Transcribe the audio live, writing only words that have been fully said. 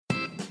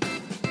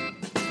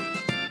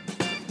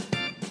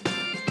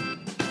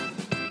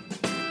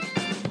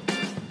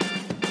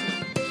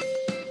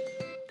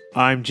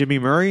I'm Jimmy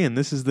Murray, and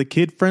this is the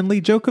kid-friendly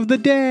joke of the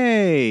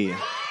day.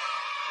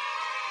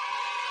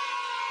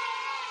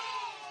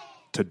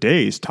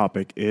 Today's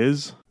topic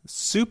is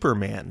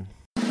Superman.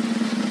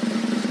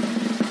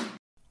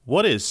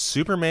 What is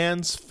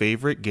Superman's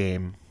favorite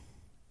game?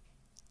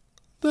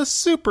 The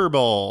Super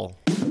Bowl.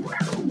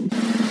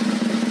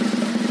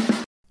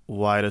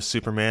 Why does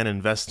Superman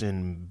invest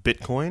in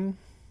Bitcoin?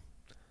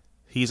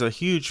 He's a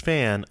huge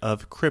fan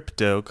of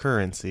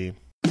cryptocurrency.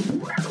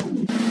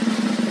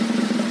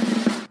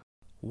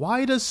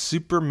 Why does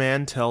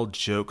Superman tell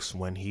jokes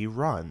when he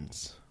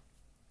runs?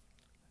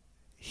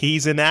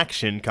 He's an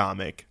action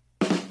comic.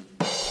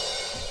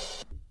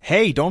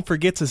 Hey, don't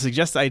forget to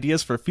suggest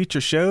ideas for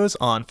future shows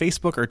on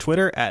Facebook or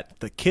Twitter at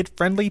the Kid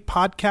Friendly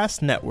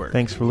Podcast Network.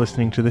 Thanks for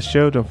listening to the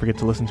show. Don't forget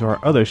to listen to our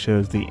other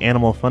shows, the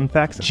Animal Fun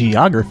Facts,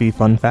 Geography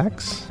Fun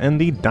Facts, and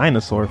the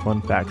Dinosaur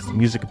Fun Facts.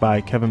 Music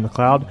by Kevin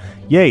MacLeod.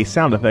 Yay,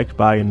 sound effect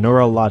by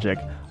Neurologic.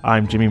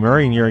 I'm Jimmy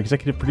Murray, and your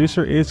executive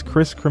producer is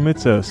Chris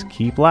Kremitzos.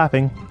 Keep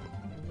laughing.